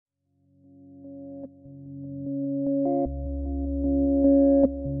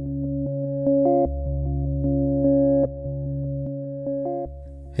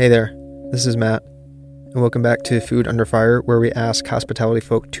Hey there, this is Matt, and welcome back to Food Under Fire, where we ask hospitality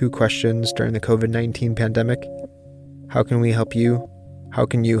folk two questions during the COVID-19 pandemic. How can we help you? How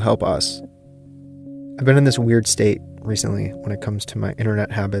can you help us? I've been in this weird state recently when it comes to my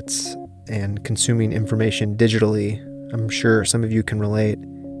internet habits and consuming information digitally. I'm sure some of you can relate.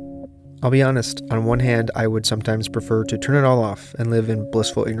 I'll be honest, on one hand, I would sometimes prefer to turn it all off and live in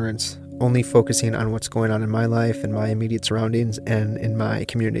blissful ignorance, only focusing on what's going on in my life and my immediate surroundings and in my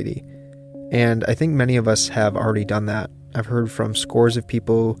community. And I think many of us have already done that. I've heard from scores of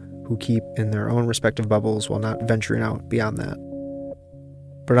people who keep in their own respective bubbles while not venturing out beyond that.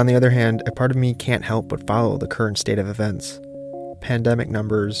 But on the other hand, a part of me can't help but follow the current state of events. Pandemic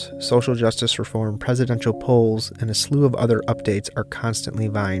numbers, social justice reform, presidential polls, and a slew of other updates are constantly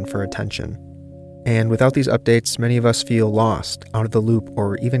vying for attention. And without these updates, many of us feel lost, out of the loop,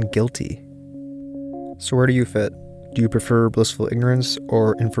 or even guilty. So where do you fit? Do you prefer blissful ignorance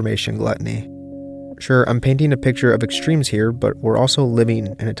or information gluttony? Sure, I'm painting a picture of extremes here, but we're also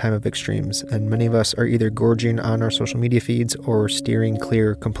living in a time of extremes, and many of us are either gorging on our social media feeds or steering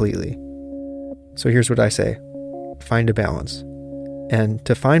clear completely. So here's what I say. Find a balance. And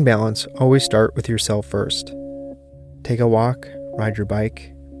to find balance, always start with yourself first. Take a walk, ride your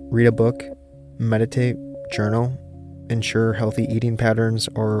bike, read a book, meditate, journal, ensure healthy eating patterns,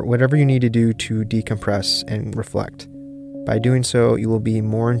 or whatever you need to do to decompress and reflect. By doing so, you will be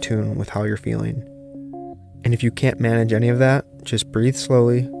more in tune with how you're feeling. And if you can't manage any of that, just breathe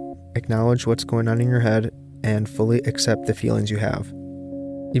slowly, acknowledge what's going on in your head, and fully accept the feelings you have.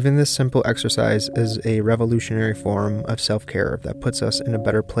 Even this simple exercise is a revolutionary form of self-care that puts us in a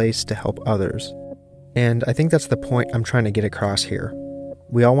better place to help others. And I think that's the point I'm trying to get across here.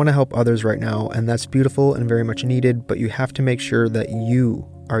 We all want to help others right now, and that's beautiful and very much needed, but you have to make sure that you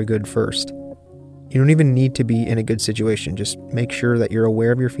are good first. You don't even need to be in a good situation. Just make sure that you're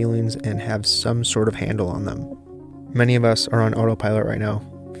aware of your feelings and have some sort of handle on them. Many of us are on autopilot right now,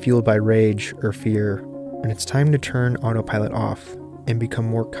 fueled by rage or fear, and it's time to turn autopilot off and become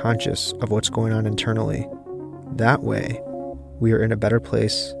more conscious of what's going on internally. That way, we are in a better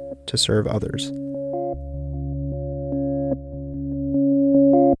place to serve others.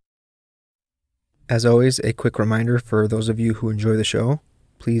 As always, a quick reminder for those of you who enjoy the show,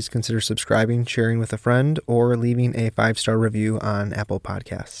 please consider subscribing, sharing with a friend, or leaving a 5-star review on Apple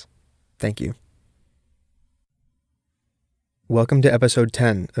Podcasts. Thank you. Welcome to episode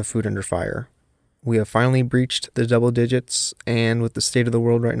 10 of Food Under Fire. We have finally breached the double digits, and with the state of the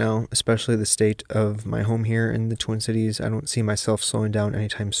world right now, especially the state of my home here in the Twin Cities, I don't see myself slowing down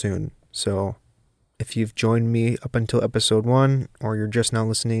anytime soon. So if you've joined me up until episode 1, or you're just now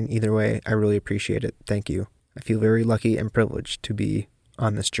listening, either way, I really appreciate it. Thank you. I feel very lucky and privileged to be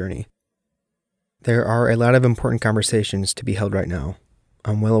on this journey. There are a lot of important conversations to be held right now.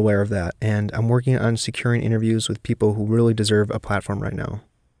 I'm well aware of that, and I'm working on securing interviews with people who really deserve a platform right now.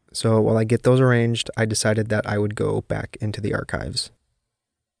 So while I get those arranged, I decided that I would go back into the archives.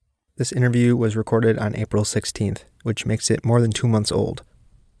 This interview was recorded on April 16th, which makes it more than 2 months old.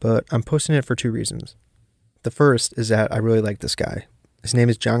 But I'm posting it for two reasons. The first is that I really like this guy. His name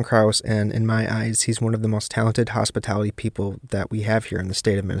is John Kraus, and in my eyes, he's one of the most talented hospitality people that we have here in the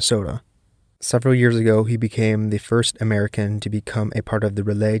state of Minnesota. Several years ago, he became the first American to become a part of the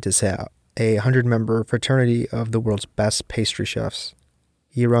Relais Dessert, a 100-member fraternity of the world's best pastry chefs.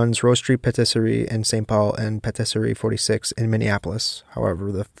 He runs Roastery Patisserie in St. Paul and Patisserie 46 in Minneapolis. However,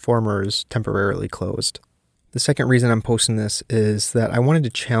 the former is temporarily closed. The second reason I'm posting this is that I wanted to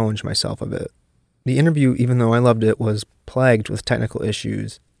challenge myself a bit. The interview, even though I loved it, was plagued with technical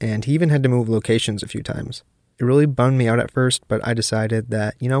issues, and he even had to move locations a few times. It really bummed me out at first, but I decided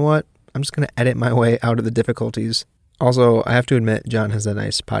that, you know what, I'm just going to edit my way out of the difficulties. Also, I have to admit, John has a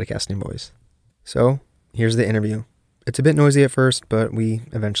nice podcasting voice. So, here's the interview. It's a bit noisy at first, but we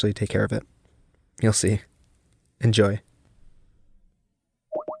eventually take care of it. You'll see. Enjoy.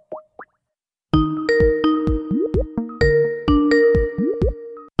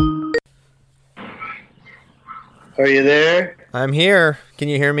 Are you there? I'm here. Can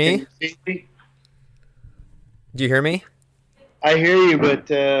you hear me? Can you see me? Do you hear me? I hear you, but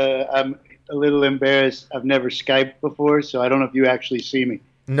I'm a little embarrassed. I've never Skyped before, so I don't know if you actually see me.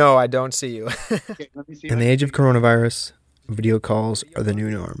 No, I don't see you. Okay, let me see. In the age of coronavirus, video calls are the new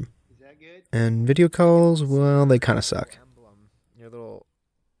norm. Is that good? And video calls, well, they kind of suck. Your little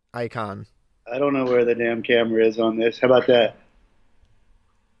icon. I don't know where the damn camera is on this. How about that?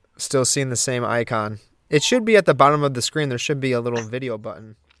 Still seeing the same icon. It should be at the bottom of the screen. There should be a little video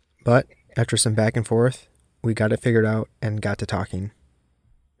button. But after some back and forth, we got it figured out and got to talking.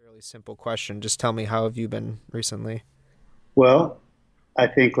 Fairly simple question. Just tell me, how have you been recently? Well, I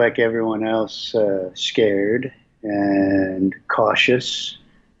think, like everyone else, scared and cautious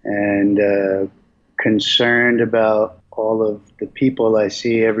and concerned about all of the people I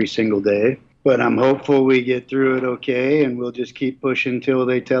see every single day. But I'm hopeful we get through it okay, and we'll just keep pushing until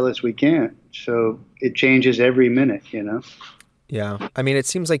they tell us we can't. So it changes every minute, you know? Yeah. I mean, it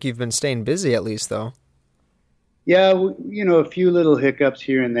seems like you've been staying busy at least, though. Yeah, a few little hiccups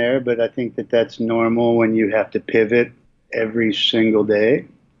here and there, but I think that that's normal when you have to pivot every single day.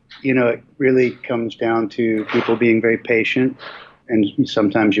 It really comes down to people being very patient, and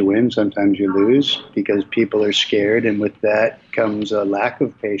sometimes you win, sometimes you lose because people are scared, and with that comes a lack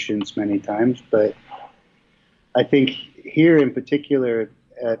of patience many times. But I think here in particular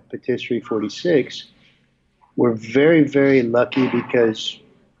at Patisserie 46, we're very, very lucky because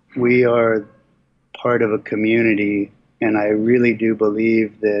we are part of a community, and I really do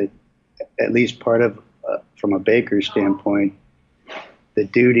believe that at least part of, from a baker's standpoint, the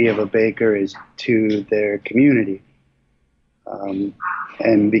duty of a baker is to their community.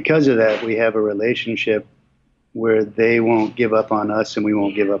 And because of that, we have a relationship where they won't give up on us and we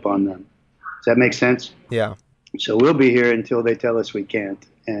won't give up on them. Does that make sense? Yeah. So we'll be here until they tell us we can't.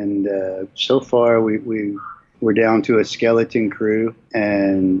 And so far, we're down to a skeleton crew,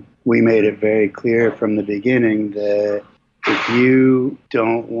 and we made it very clear from the beginning that if you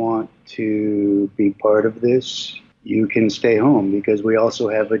don't want to be part of this, you can stay home, because we also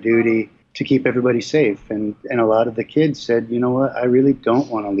have a duty to keep everybody safe. And a lot of the kids said, you know what, I really don't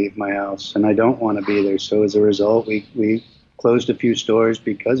want to leave my house and I don't want to be there. So as a result, we closed a few stores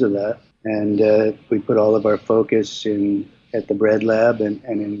because of that. And we put all of our focus at the Bread Lab and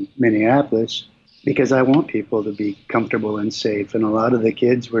in Minneapolis, because I want people to be comfortable and safe. And a lot of the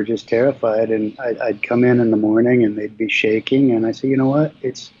kids were just terrified. And I'd come in the morning and they'd be shaking. And I said, you know what,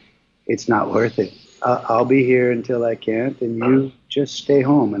 it's not worth it. I'll be here until I can't, and you just stay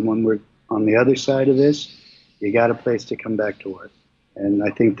home. And when we're on the other side of this, you got a place to come back to work. And I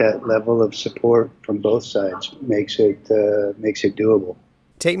think that level of support from both sides makes it doable.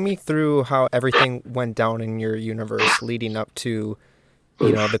 Take me through how everything went down in your universe leading up to,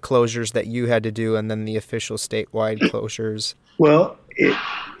 the closures that you had to do, and then the official statewide closures. Well,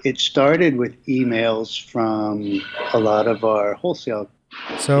 it started with emails from a lot of our wholesale.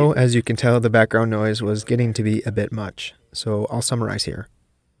 So, as you can tell, the background noise was getting to be a bit much, so I'll summarize here.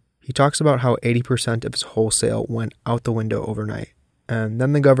 He talks about how 80% of his wholesale went out the window overnight, and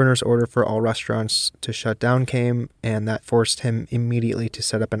then the governor's order for all restaurants to shut down came, and that forced him immediately to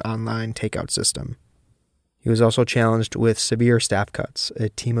set up an online takeout system. He was also challenged with severe staff cuts. A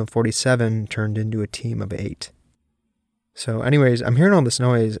team of 47 turned into a team of 8. So anyways, I'm hearing all this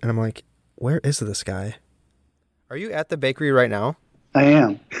noise, and I'm like, where is this guy? Are you at the bakery right now? I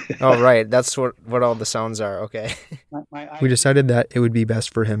am. Oh, right. That's what all the sounds are. Okay. We decided that it would be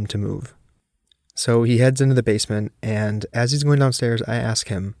best for him to move. So he heads into the basement, and as he's going downstairs, I ask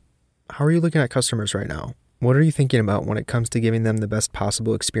him, how are you looking at customers right now? What are you thinking about when it comes to giving them the best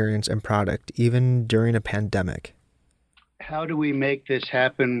possible experience and product, even during a pandemic? How do we make this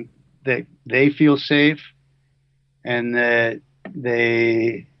happen that they feel safe and that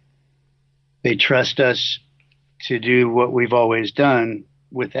they trust us to do what we've always done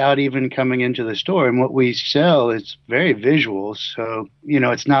without even coming into the store? And what we sell is very visual. So,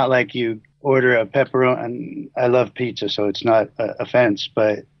 it's not like you order a pepperoni, and I love pizza, so it's not an offense,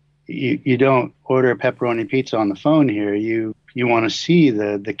 but you don't order a pepperoni pizza on the phone here. You want to see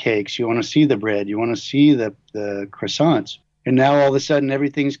the cakes, you want to see the bread, you want to see the croissants. And now all of a sudden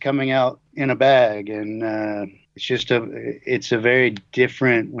everything's coming out in a bag, and it's a very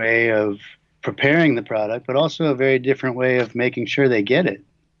different way of preparing the product, but also a very different way of making sure they get it.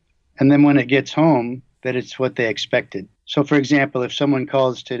 And then when it gets home, that it's what they expected. So for example, if someone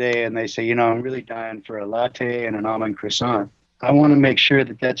calls today and they say, I'm really dying for a latte and an almond croissant, I want to make sure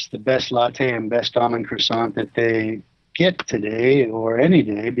that that's the best latte and best almond croissant that they get today or any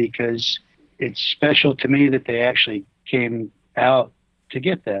day, because it's special to me that they actually came out to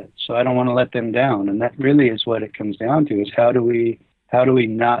get that. So I don't want to let them down. And that really is what it comes down to, is how do we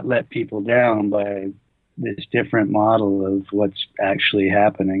not let people down by this different model of what's actually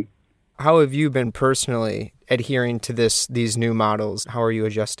happening? How have you been personally adhering to these new models? How are you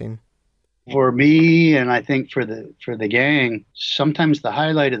adjusting? For me, and I think for the gang, sometimes the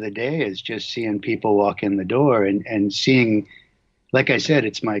highlight of the day is just seeing people walk in the door and seeing, like I said,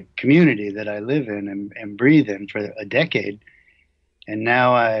 it's my community that I live in and breathe in for a decade. And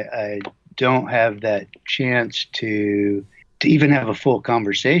now I don't have that chance to even have a full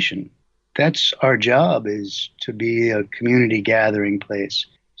conversation. That's our job, is to be a community gathering place.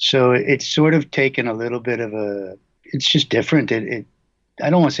 So it's sort of taken a little bit of it's just different. I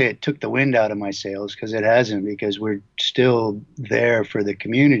don't want to say it took the wind out of my sails, because it hasn't, because we're still there for the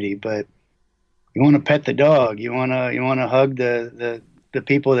community. But you want to pet the dog, you want to hug the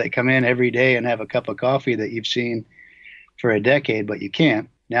people that come in every day and have a cup of coffee that you've seen for a decade, but you can't.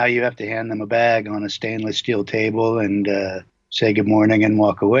 Now you have to hand them a bag on a stainless steel table and say good morning and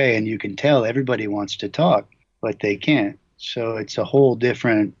walk away. And you can tell everybody wants to talk, but they can't. So it's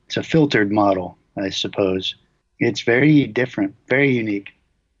it's a filtered model, I suppose. It's very different, very unique.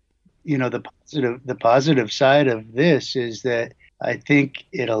 The positive side of this is that I think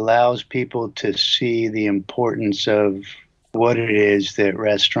it allows people to see the importance of what it is that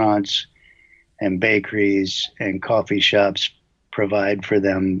restaurants and bakeries and coffee shops provide for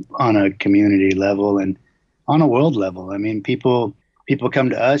them on a community level and on a world level. I mean, people come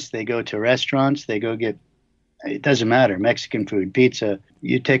to us, they go to restaurants, they go get, it doesn't matter, Mexican food, pizza,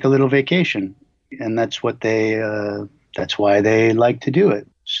 you take a little vacation. And that's that's why they like to do it.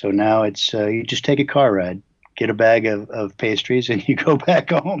 So now it's, you just take a car ride, get a bag of pastries, and you go back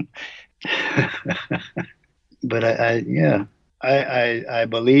home. But I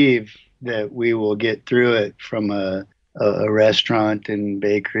believe that we will get through it. From a restaurant and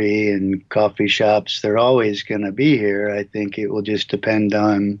bakery and coffee shops, they're always going to be here. I think it will just depend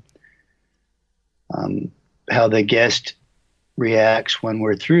on how the guest reacts when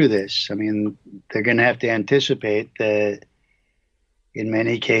we're through this. I mean, they're going to have to anticipate that in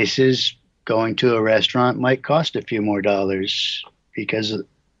many cases, going to a restaurant might cost a few more dollars, because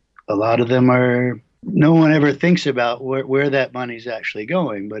a lot of them no one ever thinks about where that money's actually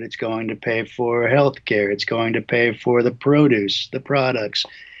going, but it's going to pay for health care. It's going to pay for the produce, the products.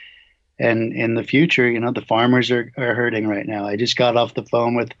 And in the future, the farmers are hurting right now. I just got off the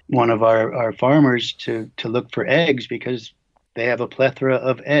phone with one of our farmers to look for eggs, because they have a plethora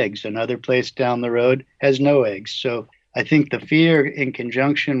of eggs. Another place down the road has no eggs. So I think the fear, in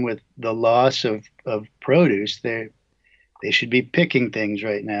conjunction with the loss of produce, they should be picking things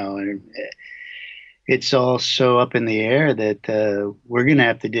right now. And it's all so up in the air that we're going to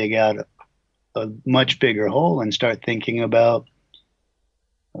have to dig out a much bigger hole and start thinking about,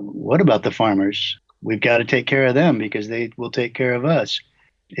 what about the farmers? We've got to take care of them, because they will take care of us.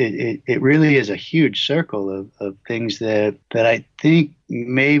 It really is a huge circle of things that I think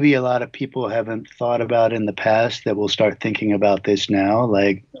maybe a lot of people haven't thought about in the past, that will start thinking about this now.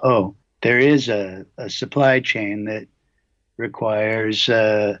 Like, oh, there is a supply chain that requires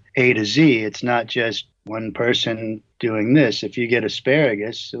A to Z. It's not just one person doing this. If you get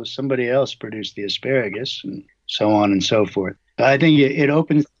asparagus, so somebody else produced the asparagus, and so on and so forth. I think it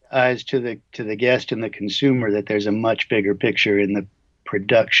opens eyes to the guest and the consumer that there's a much bigger picture in the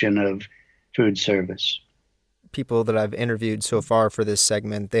production of food service. People that I've interviewed so far for this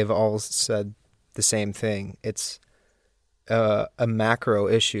segment, they've all said the same thing. It's a macro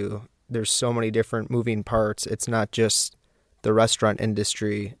issue. There's so many different moving parts. It's not just the restaurant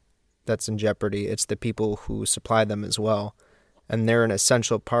industry that's in jeopardy. It's the people who supply them as well. And they're an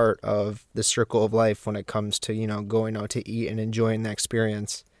essential part of the circle of life when it comes to, going out to eat and enjoying the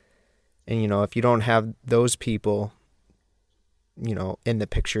experience. And, if you don't have those people, in the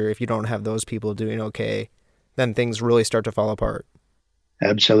picture, if you don't have those people doing okay, then things really start to fall apart.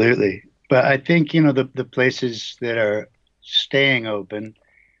 Absolutely. But I think, the places that are staying open,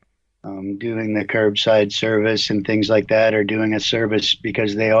 doing the curbside service and things like that, are doing a service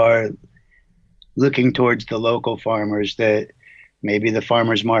because they are looking towards the local farmers, that maybe the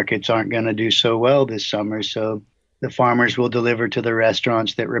farmers markets aren't going to do so well this summer. So the farmers will deliver to the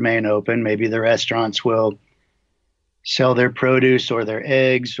restaurants that remain open. Maybe the restaurants will sell their produce or their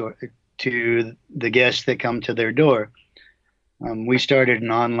eggs or to the guests that come to their door. We started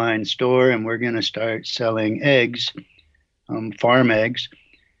an online store, and we're going to start selling eggs, farm eggs,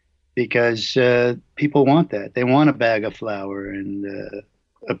 because people want that. They want a bag of flour and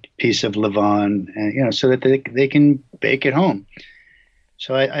a piece of levain, and so that they can bake at home.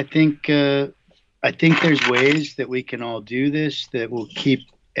 So I think there's ways that we can all do this that will keep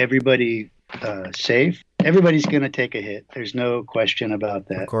everybody safe. Everybody's going to take a hit. There's no question about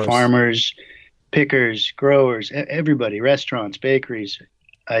that. Farmers, pickers, growers, everybody, restaurants, bakeries.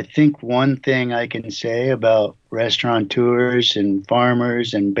 I think one thing I can say about restaurateurs and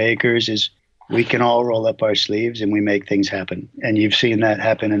farmers and bakers is we can all roll up our sleeves and we make things happen. And you've seen that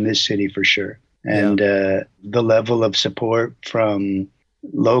happen in this city for sure. And the level of support from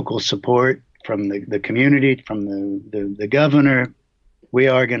local support, from the community, from the governor, we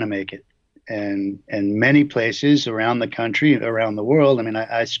are going to make it. And many places around the country, around the world, I mean,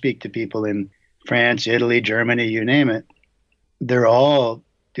 I speak to people in France, Italy, Germany, you name it. They're all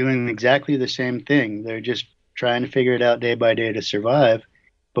doing exactly the same thing. They're just trying to figure it out day by day to survive.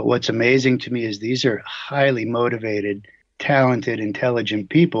 But what's amazing to me is these are highly motivated, talented, intelligent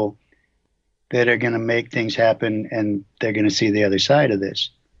people that are going to make things happen, and they're going to see the other side of this.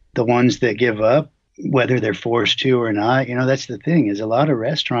 The ones that give up, whether they're forced to or not, that's the thing, is a lot of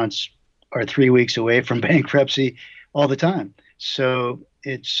restaurants are 3 weeks away from bankruptcy all the time. So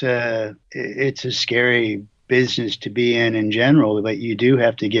it's a scary business to be in general, but you do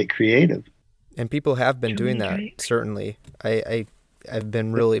have to get creative. And people have been doing that, certainly. I've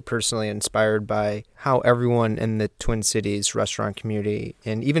been really personally inspired by how everyone in the Twin Cities restaurant community,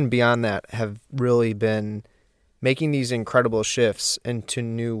 and even beyond that, have really been making these incredible shifts into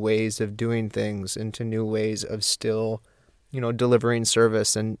new ways of doing things, into new ways of still, delivering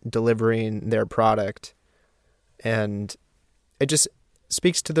service and delivering their product. And it just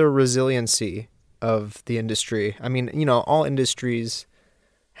speaks to the resiliency of the industry. I mean, all industries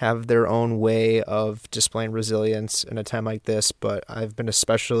have their own way of displaying resilience in a time like this, but I've been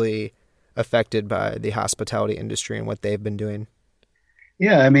especially affected by the hospitality industry and what they've been doing.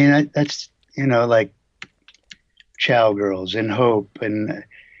 Yeah, I mean, that's, like Chow Girls and Hope and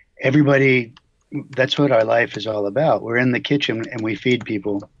everybody, that's what our life is all about. We're in the kitchen and we feed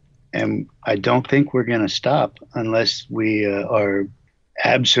people. And I don't think we're going to stop unless we are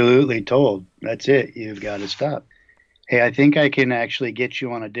absolutely told, that's it, you've got to stop. Hey, I think I can actually get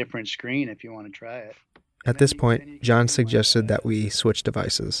you on a different screen if you want to try it. At this point, John suggested that we switch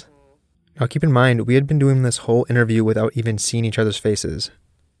devices. Now keep in mind, we had been doing this whole interview without even seeing each other's faces.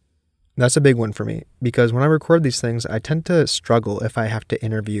 That's a big one for me, because when I record these things, I tend to struggle if I have to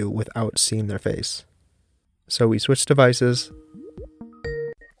interview without seeing their face. So we switched devices.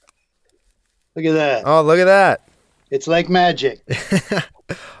 Look at that. Oh, look at that. It's like magic.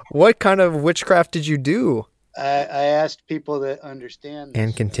 What kind of witchcraft did you do? I asked people that understand this.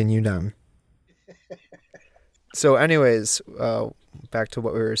 And continued on. So anyways, back to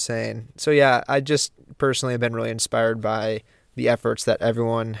what we were saying. So yeah, I just personally have been really inspired by the efforts that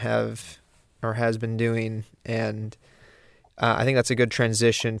everyone has been doing. And I think that's a good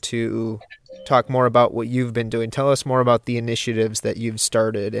transition to talk more about what you've been doing. Tell us more about the initiatives that you've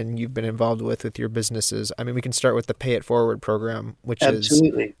started and you've been involved with your businesses. I mean, we can start with the Pay It Forward program, which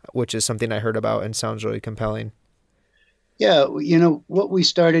is something I heard about and sounds really compelling. Yeah, what we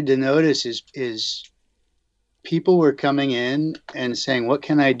started to notice is people were coming in and saying, "What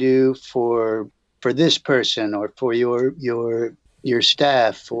can I do for this person or for your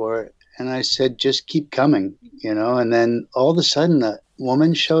staff?" And I said, "Just keep coming," And then all of a sudden, a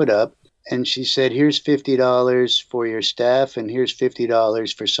woman showed up. And she said, "Here's $50 for your staff, and here's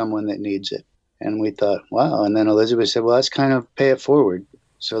 $50 for someone that needs it." And we thought, wow. And then Elizabeth said, "Well, that's kind of Pay It Forward.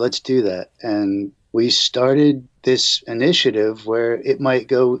 So let's do that." And we started this initiative where it might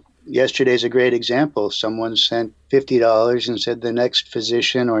go. Yesterday's a great example. Someone sent $50 and said, "The next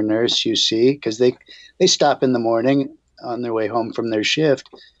physician or nurse you see," because they stop in the morning on their way home from their shift,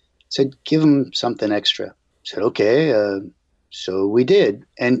 said, "Give them something extra." I said, "Okay." So we did.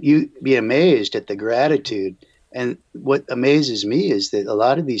 And you'd be amazed at the gratitude. And what amazes me is that a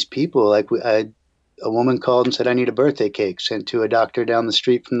lot of these people, a woman called and said, "I need a birthday cake sent to a doctor down the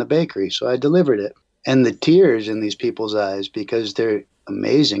street from the bakery." So I delivered it. And the tears in these people's eyes, because they're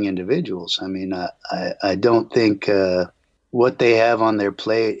amazing individuals. I mean, I don't think what they have on their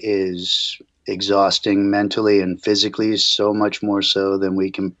plate is exhausting mentally and physically, so much more so than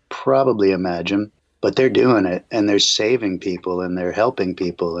we can probably imagine. But they're doing it, and they're saving people, and they're helping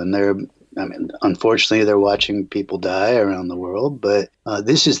people, and unfortunately, they're watching people die around the world. But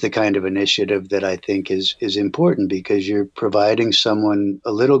this is the kind of initiative that I think is important, because you're providing someone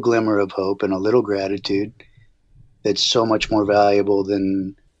a little glimmer of hope and a little gratitude that's so much more valuable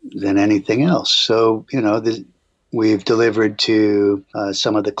than anything else. So, we've delivered to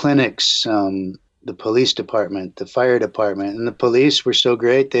some of the clinics, the police department, the fire department, and the police were so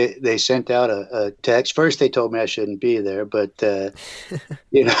great. They sent out a text. First, they told me I shouldn't be there, but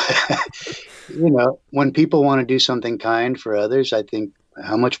when people want to do something kind for others, I think,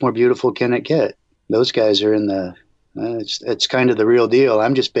 how much more beautiful can it get? Those guys are in the. It's kind of the real deal.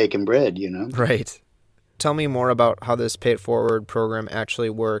 I'm just baking bread, Right. Tell me more about how this Pay It Forward program actually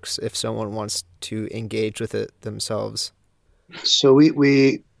works if someone wants to engage with it themselves. So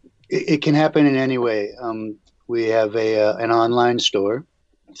it can happen in any way. We have an online store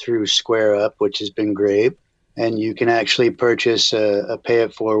through Square Up, which has been great. And you can actually purchase a Pay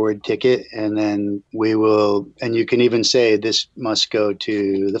It Forward ticket, and then and you can even say, "This must go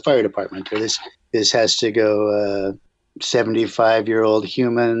to the fire department," or this has to go 75-year-old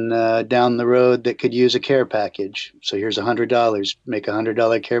human down the road that could use a care package. So here's $100, make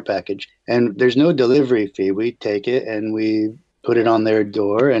 $100 care package. And there's no delivery fee. We take it and we put it on their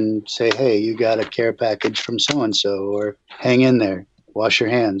door and say, hey, you got a care package from so-and-so, or hang in there, wash your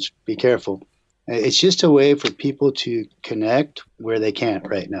hands, be careful. It's just a way for people to connect where they can't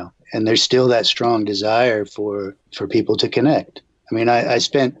right now. And there's still that strong desire for people to connect. I mean, I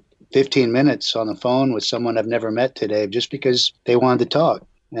spent 15 minutes on the phone with someone I've never met today just because they wanted to talk.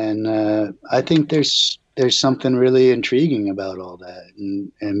 And I think there's something really intriguing about all that,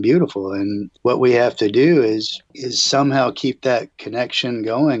 and beautiful. And what we have to do is somehow keep that connection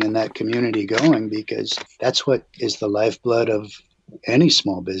going and that community going, because that's what is the lifeblood of any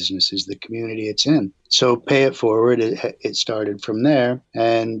small business, is the community it's in. So pay it forward. It started from there,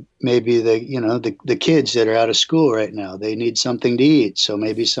 and maybe the kids that are out of school right now, they need something to eat. So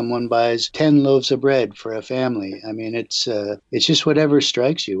maybe someone buys 10 loaves of bread for a family. I mean, it's just whatever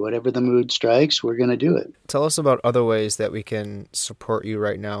strikes you, whatever the mood strikes, we're going to do it. Tell us about other ways that we can support you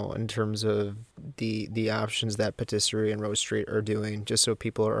right now in terms of the options that Patisserie and Rose Street are doing, just so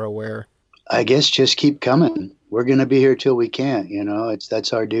people are aware. I guess just keep coming. We're going to be here till we can't,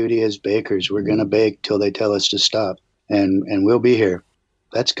 that's our duty as bakers. We're going to bake till they tell us to stop, and we'll be here.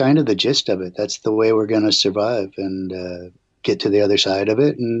 That's kind of the gist of it. That's the way we're going to survive and get to the other side of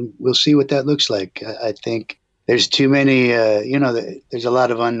it. And we'll see what that looks like. I think there's too many, there's a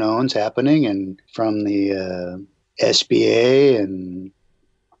lot of unknowns happening, and from the SBA and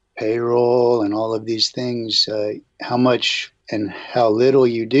payroll and all of these things, how much and how little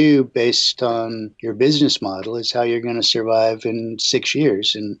you do based on your business model is how you're going to survive in 6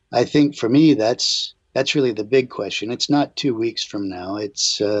 years. And I think for me, that's really the big question. It's not 2 weeks from now.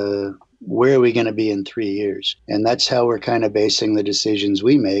 It's where are we going to be in 3 years? And that's how we're kind of basing the decisions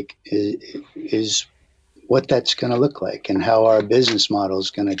we make, is what that's going to look like, and how our business model is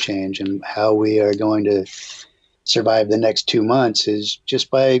going to change, and how we are going to survive the next 2 months is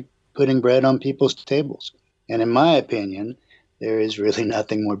just by putting bread on people's tables. And in my opinion, there is really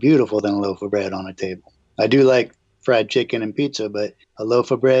nothing more beautiful than a loaf of bread on a table. I do like fried chicken and pizza, but a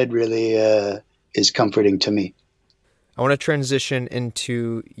loaf of bread really is comforting to me. I want to transition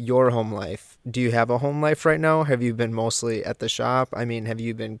into your home life. Do you have a home life right now? Have you been mostly at the shop? I mean, have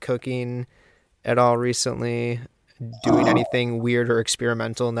you been cooking at all recently? Doing anything weird or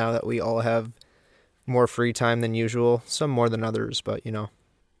experimental now that we all have more free time than usual? Some more than others, but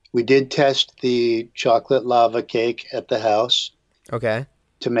We did test the chocolate lava cake at the house. Okay.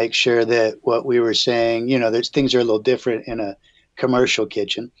 To make sure that what we were saying, there's things are a little different in a commercial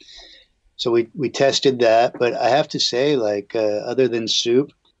kitchen. So we tested that. But I have to say, other than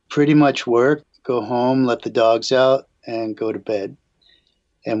soup, pretty much work, go home, let the dogs out, and go to bed,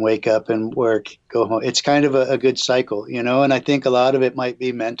 and wake up and work, go home. It's kind of a good cycle, and I think a lot of it might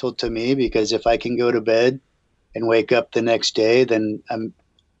be mental to me, because if I can go to bed and wake up the next day, then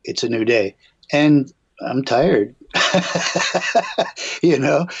it's a new day. And I'm tired. I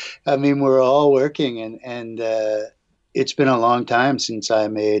mean, we're all working, and it's been a long time since I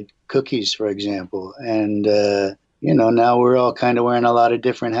made cookies, for example. And, now we're all kind of wearing a lot of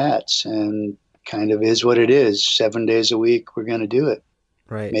different hats, and kind of is what it is. 7 days a week, we're going to do it.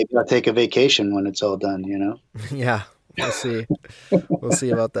 Right. Maybe I'll take a vacation when it's all done, Yeah, we'll see. We'll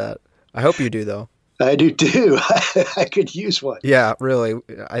see about that. I hope you do, though. I do too. I could use one. Yeah, really.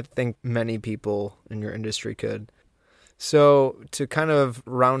 I think many people in your industry could. So to kind of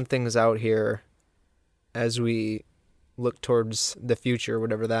round things out here, as we look towards the future,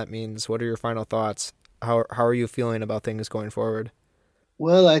 whatever that means, what are your final thoughts? How are you feeling about things going forward?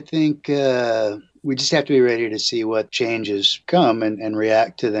 Well, I think we just have to be ready to see what changes come, and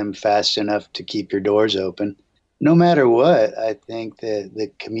react to them fast enough to keep your doors open. No matter what, I think that the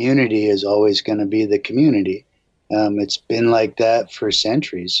community is always going to be the community. It's been like that for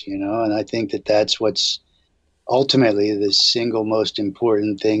centuries, and I think that that's what's ultimately the single most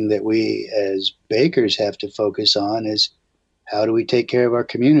important thing that we as bakers have to focus on, is how do we take care of our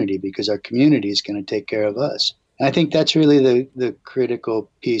community, because our community is going to take care of us. And I think that's really the critical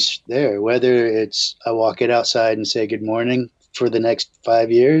piece there, whether it's I walk it outside and say good morning for the next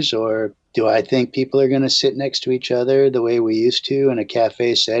 5 years, or do I think people are going to sit next to each other the way we used to in a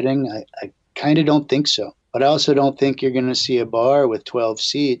cafe setting? I kind of don't think so. But I also don't think you're going to see a bar with 12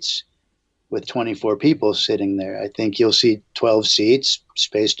 seats with 24 people sitting there. I think you'll see 12 seats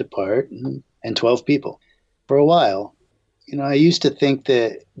spaced apart and 12 people. For a while, I used to think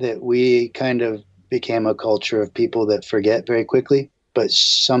that we kind of became a culture of people that forget very quickly. But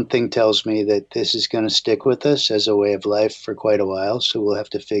something tells me that this is going to stick with us as a way of life for quite a while. So we'll have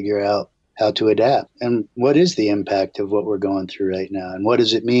to figure out how to adapt. And what is the impact of what we're going through right now? And what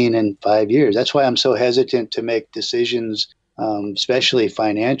does it mean in 5 years? That's why I'm so hesitant to make decisions, especially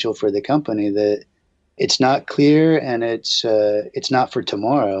financial for the company, that it's not clear, and it's not for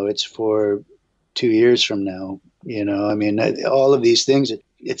tomorrow. It's for 2 years from now. You know, I mean, all of these things.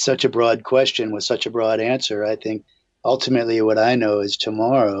 It's such a broad question with such a broad answer. I think ultimately, what I know is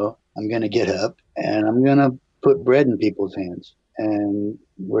tomorrow I'm going to get up and I'm going to put bread in people's hands, and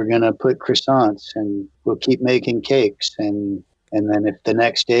we're going to put croissants, and we'll keep making cakes, and then if the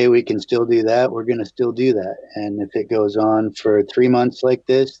next day we can still do that, we're going to still do that. And if it goes on for 3 months like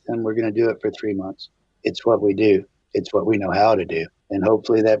this, then we're going to do it for 3 months. It's what we do. It's what we know how to do. And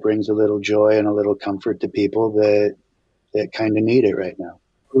hopefully that brings a little joy and a little comfort to people that kind of need it right now.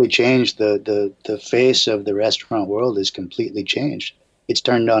 Really changed the face of the restaurant world is completely changed. It's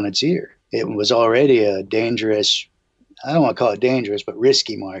turned on its ear. It was already a dangerous, I don't want to call it dangerous, but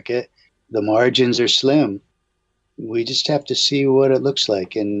risky market. The margins are slim. We just have to see what it looks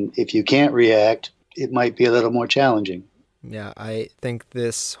like. And if you can't react, it might be a little more challenging. Yeah, I think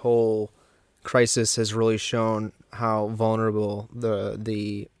this whole crisis has really shown how vulnerable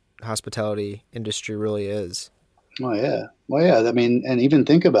the hospitality industry really is. Oh, yeah. Well, yeah. I mean, and even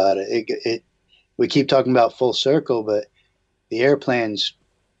think about it. We keep talking about full circle, but the airplanes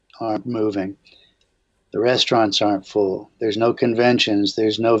aren't moving. The restaurants aren't full. There's no conventions.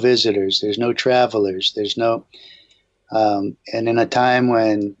 There's no visitors. There's no travelers. There's no... and in a time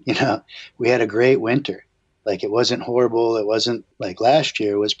when, you know, we had a great winter, like it wasn't horrible. It wasn't like last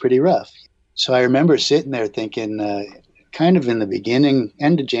year was pretty rough. So I remember sitting there thinking, kind of in the beginning,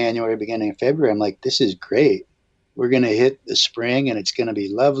 end of January, beginning of February, I'm like, this is great. We're going to hit the spring and it's going to be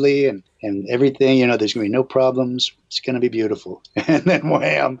lovely and everything, you know, there's going to be no problems. It's going to be beautiful. And then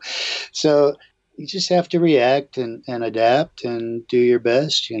wham. So you just have to react and adapt and do your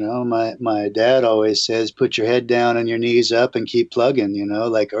best. You know, my dad always says, put your head down and your knees up and keep plugging, you know,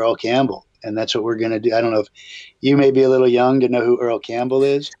 like Earl Campbell. And that's what we're going to do. I don't know if you may be a little young to know who Earl Campbell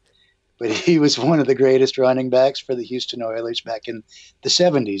is, but he was one of the greatest running backs for the Houston Oilers back in the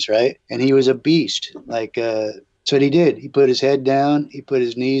 70s, right? And he was a beast. Like, so what he did. He put his head down, he put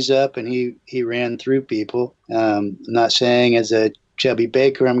his knees up, and he ran through people. I'm not saying as a chubby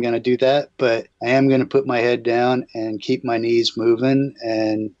baker I'm going to do that, but I am going to put my head down and keep my knees moving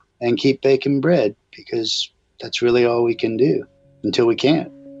and keep baking bread, because that's really all we can do until we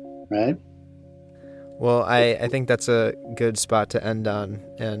can't, right? Well, I think that's a good spot to end on,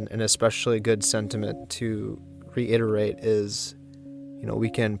 and an especially good sentiment to reiterate is, you know,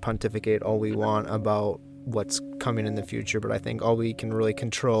 we can pontificate all we want about what's coming in the future, but I think all we can really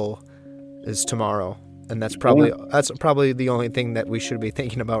control is tomorrow. And that's probably the only thing that we should be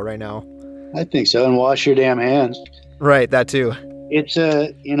thinking about right now. I think so. And wash your damn hands. Right, that too. It's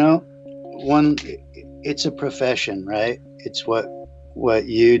it's a profession, right? It's what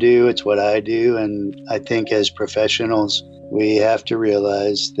you do, it's what I do. And I think as professionals, we have to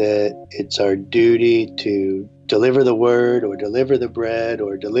realize that it's our duty to deliver the word or deliver the bread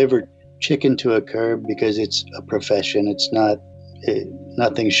or deliver chicken to a curb, because it's a profession. It's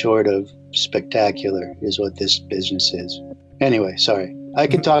nothing short of spectacular is what this business is. Anyway, sorry. I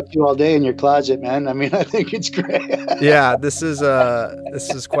could talk to you all day in your closet, man. I mean, I think it's great. Yeah, this is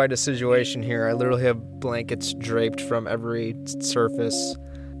quite a situation here. I literally have blankets draped from every surface.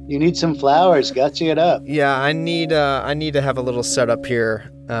 You need some flowers. Gutsy it up. Yeah, I need to have a little setup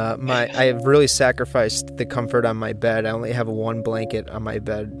here. I have really sacrificed the comfort on my bed. I only have one blanket on my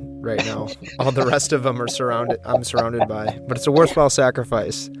bed right now. All the rest of them I'm surrounded by. But it's a worthwhile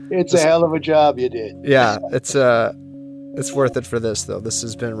sacrifice. It's a hell of a job you did. Yeah, it's worth it for this though. This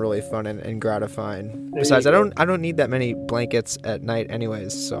has been really fun and gratifying. Besides, I don't need that many blankets at night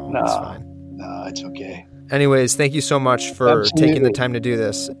anyways, so it's fine. No, it's okay. Anyways, thank you so much for taking the time to do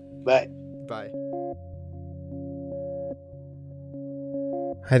this. Bye. Bye.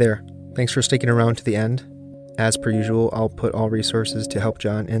 Hi there. Thanks for sticking around to the end. As per usual, I'll put all resources to help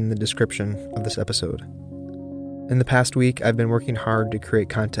John in the description of this episode. In the past week, I've been working hard to create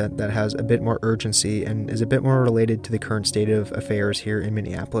content that has a bit more urgency and is a bit more related to the current state of affairs here in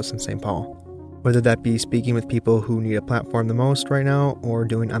Minneapolis and St. Paul. Whether that be speaking with people who need a platform the most right now or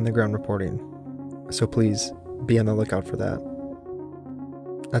doing on-the-ground reporting. So please, be on the lookout for that.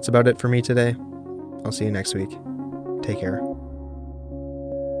 That's about it for me today. I'll see you next week. Take care.